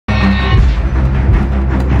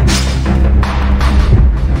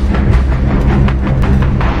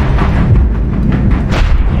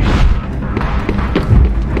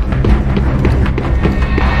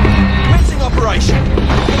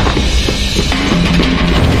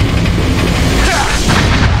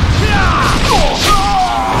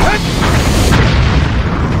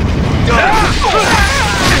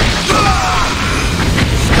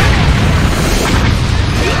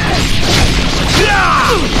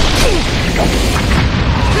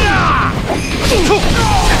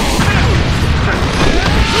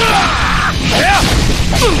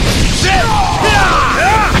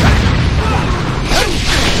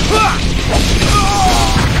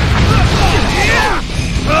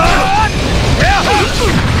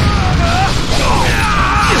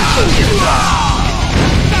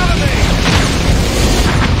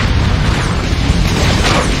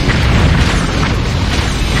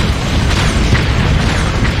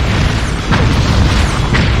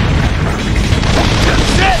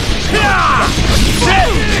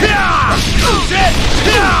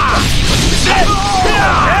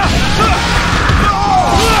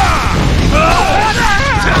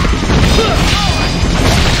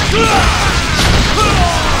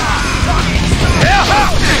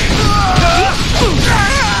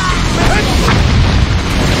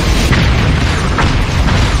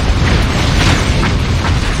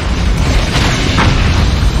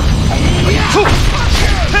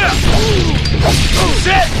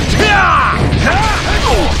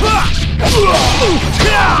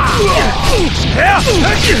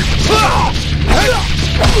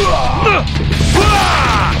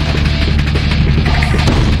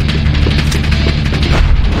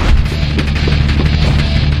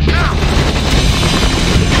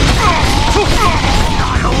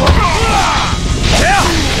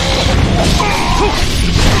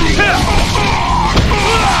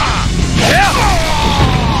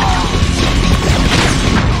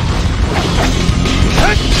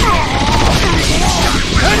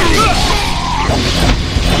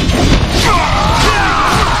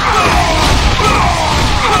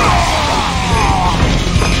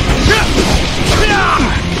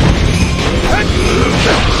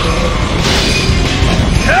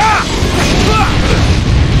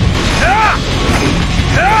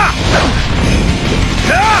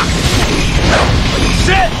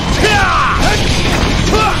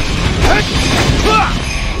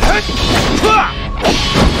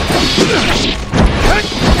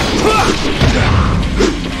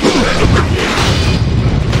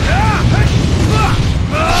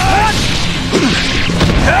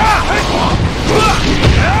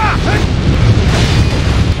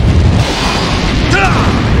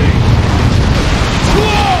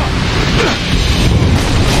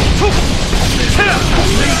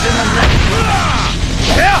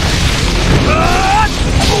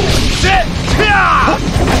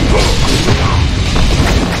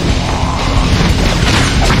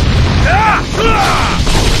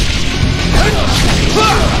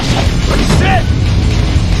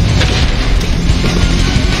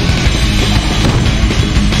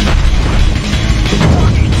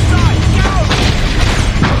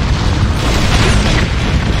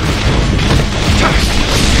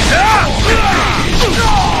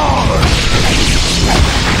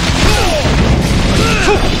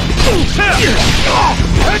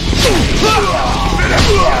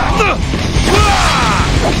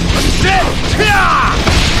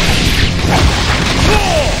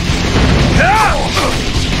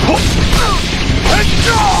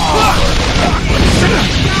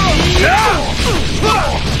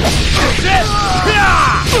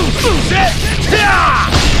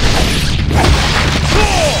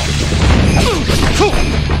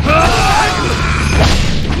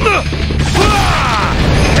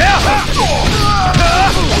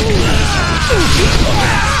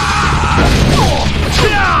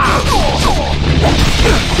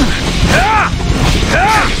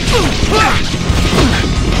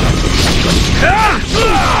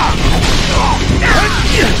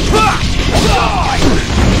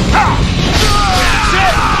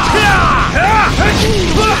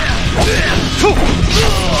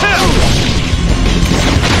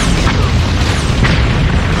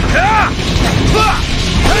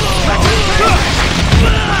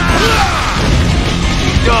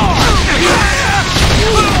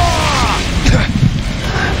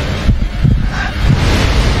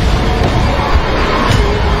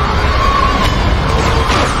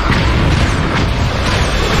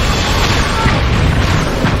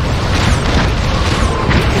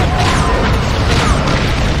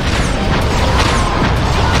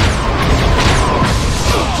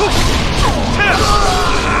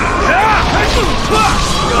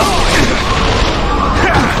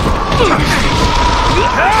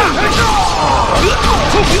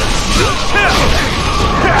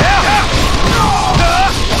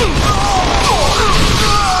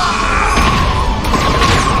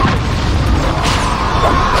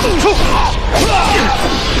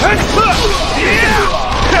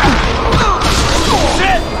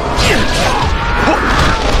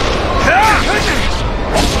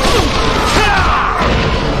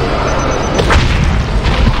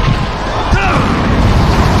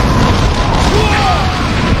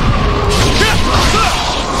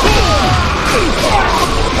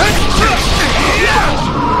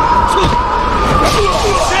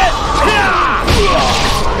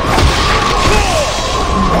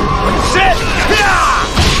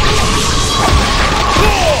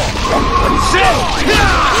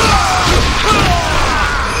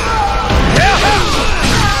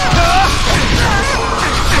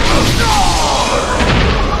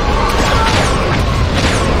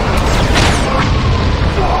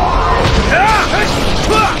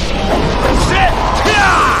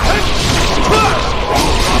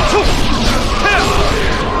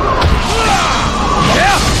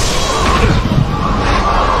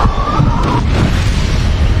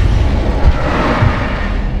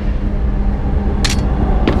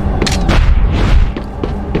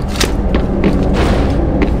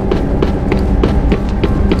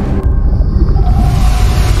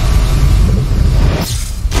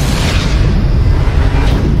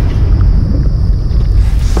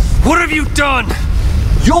on!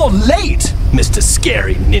 You're late, Mr.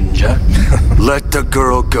 Scary Ninja. Let the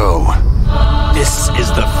girl go. This is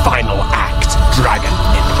the final act, Dragon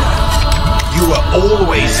Ninja. You were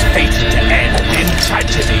always fated to end in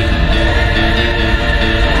tragedy.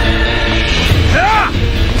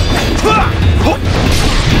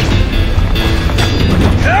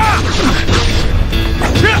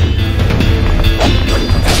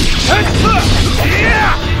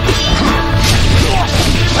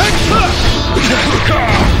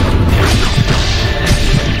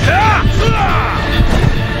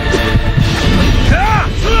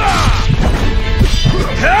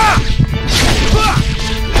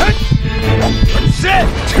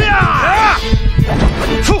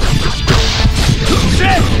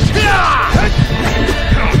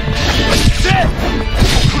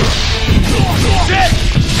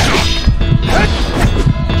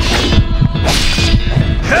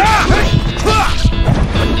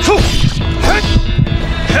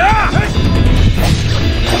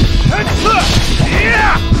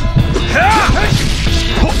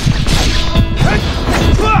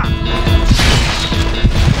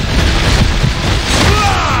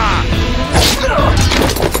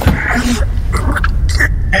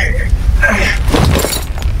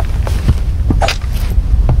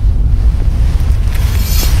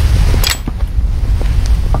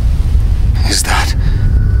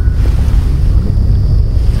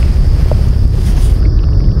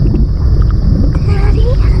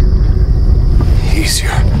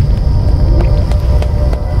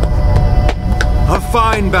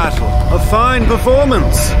 Battle. A fine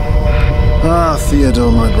performance. Ah,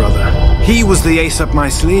 Theodore, my brother. He was the ace up my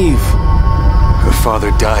sleeve. Her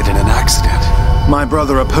father died in an accident. My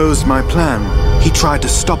brother opposed my plan. He tried to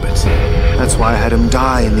stop it. That's why I had him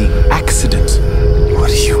die in the accident. What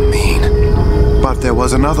do you mean? But there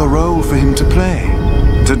was another role for him to play.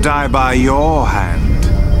 To die by your hand.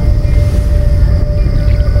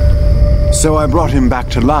 So I brought him back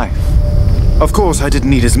to life. Of course, I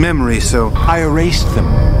didn't need his memory, so I erased them.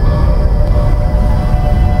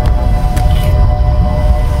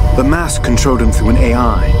 The mask controlled him through an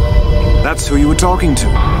AI. That's who you were talking to.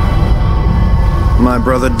 My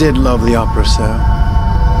brother did love the opera, sir.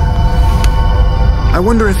 I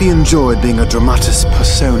wonder if he enjoyed being a dramatis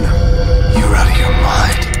persona. You're out of your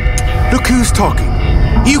mind. Look who's talking.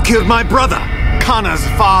 You killed my brother, Kana's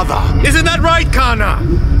father. Isn't that right, Kana?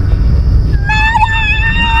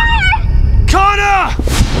 Kana!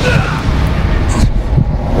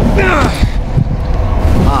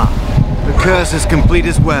 Ah, the curse is complete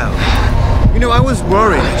as well. You know, I was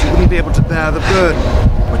worried that you wouldn't be able to bear the burden,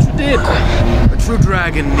 but you did. A true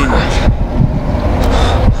dragon ninja.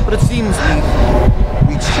 But it seems we've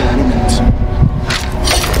reached your limit.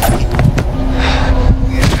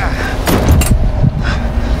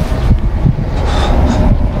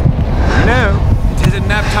 No, it isn't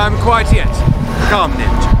nap time quite yet. Come,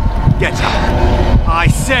 ninja. Get up. I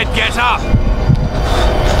said get up!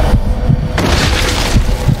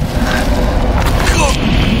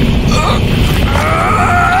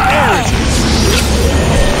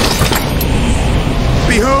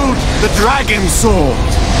 Behold the dragon sword!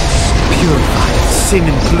 Purified of sin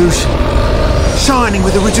and pollution. Shining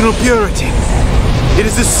with original purity. It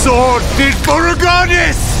is a sword fit for a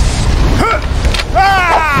goddess!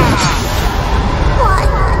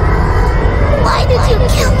 Why did you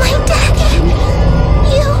kill my daddy?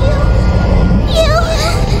 You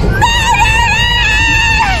murderer!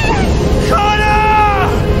 Connor!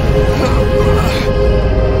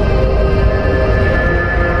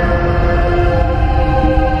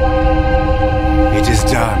 It is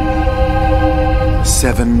done.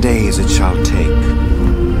 7 days it shall take.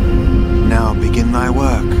 Now begin thy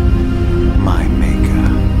work, my maker.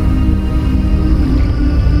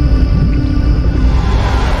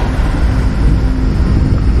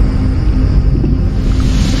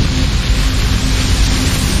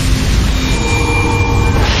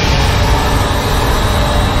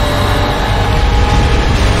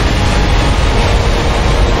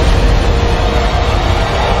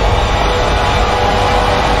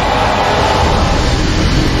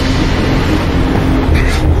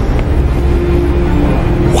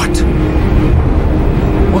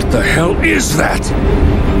 Is that?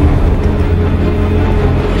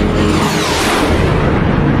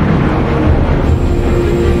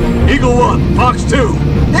 Eagle 1, Fox 2.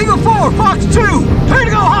 Eagle 4, Fox 2. Clear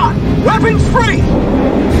to go hot. Weapons free.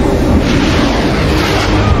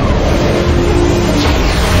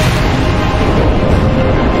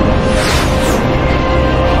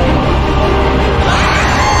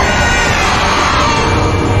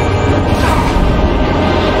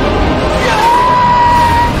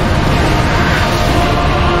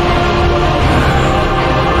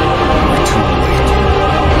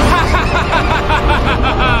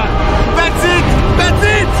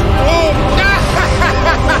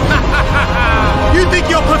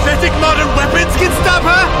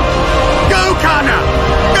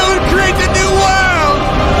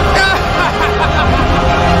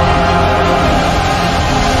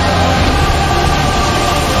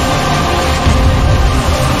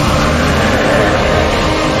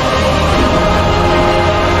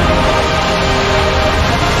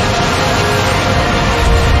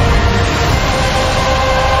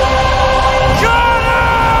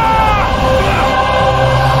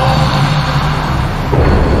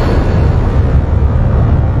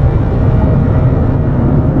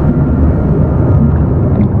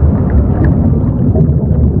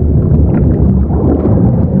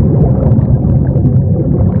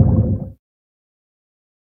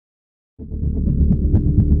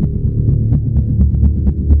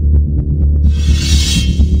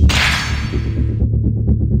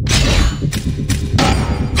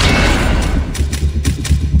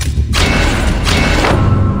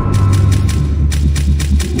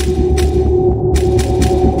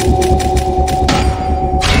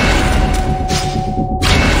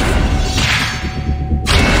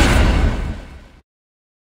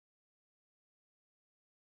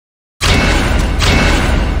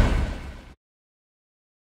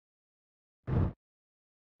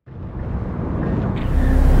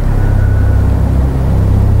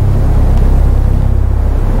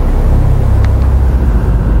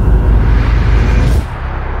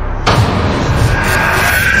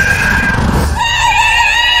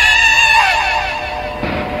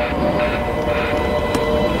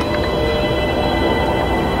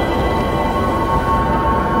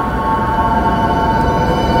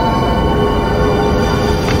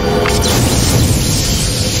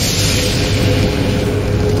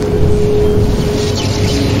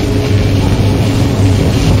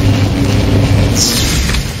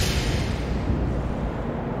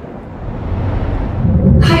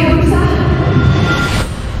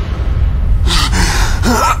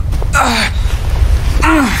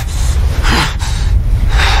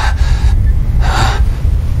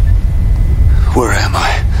 Where am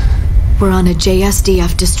I? We're on a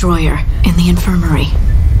JSDF destroyer in the infirmary.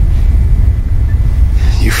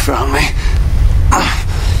 You found me?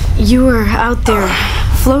 You were out there,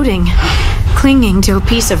 floating, clinging to a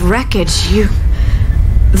piece of wreckage.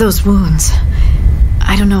 Those wounds.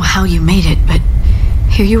 I don't know how you made it, but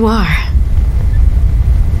here you are.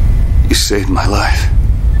 You saved my life.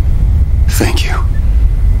 Thank you.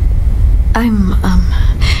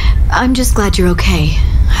 I'm just glad you're okay,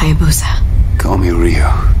 Hayabusa. Call me Ryu.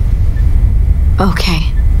 Okay.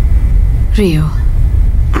 Ryu.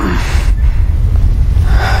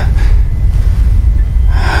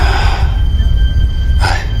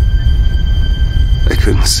 I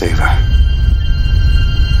couldn't save her.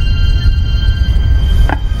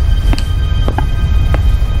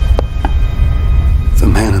 The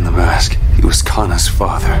man in the mask, he was Kana's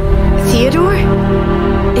father. Theodore?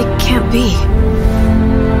 It can't be.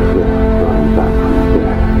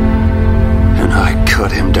 And I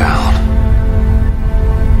cut him down.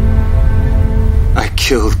 I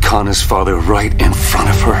killed Kana's father right in front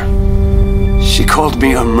of her. She called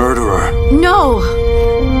me a murderer. No!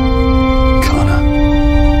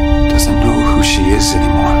 Kana doesn't know who she is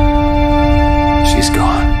anymore. She's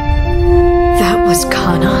gone. That was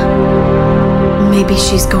Kana. Maybe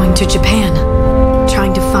she's going to Japan,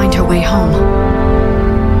 trying to find her way home.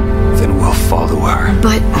 Then we'll follow her.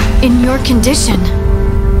 But in your condition...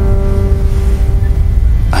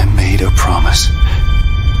 I made a promise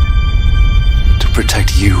to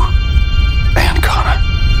protect you and Kana.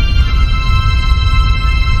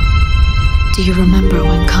 Do you remember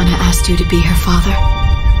when Kana asked you to be her father?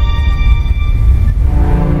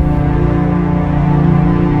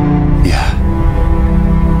 Yeah.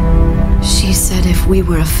 She said if we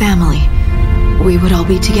were a family, we would all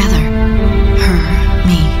be together. Her,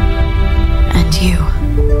 me, and you.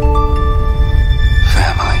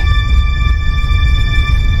 Family.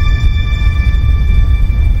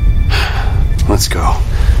 Let's go.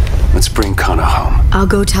 Let's bring Kana home. I'll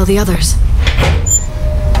go tell the others.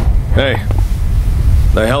 Hey,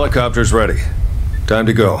 the helicopter's ready. Time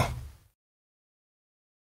to go.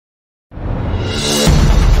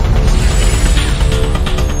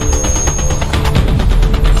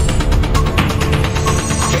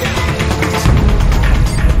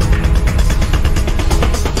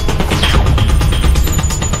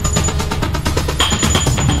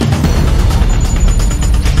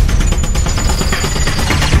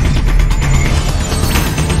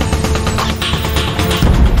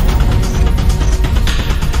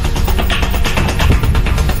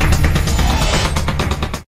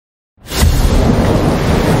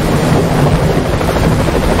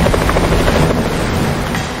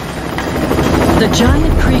 The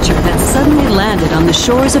giant creature that suddenly landed on the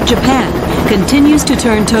shores of Japan continues to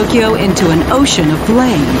turn Tokyo into an ocean of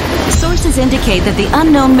flame. Sources indicate that the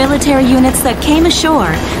unknown military units that came ashore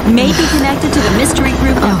may be connected to the mystery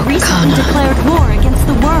group that recently declared war against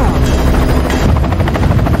the world.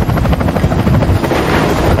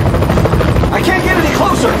 I can't get any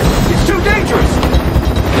closer! It's too dangerous!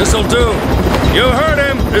 This'll do. You heard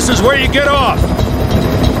him. This is where you get off.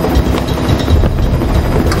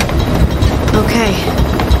 Okay.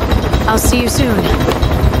 I'll see you soon.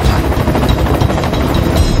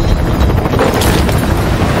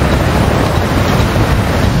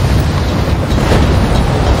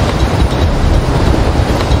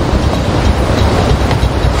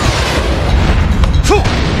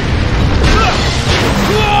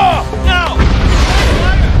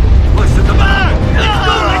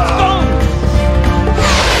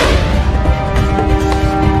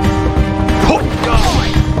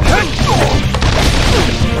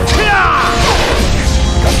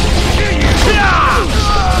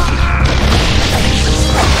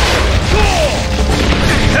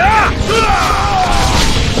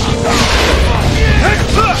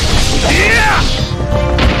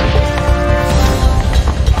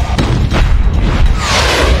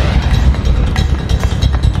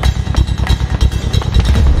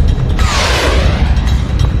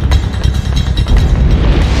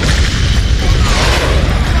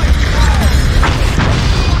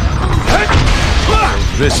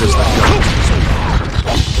 This is the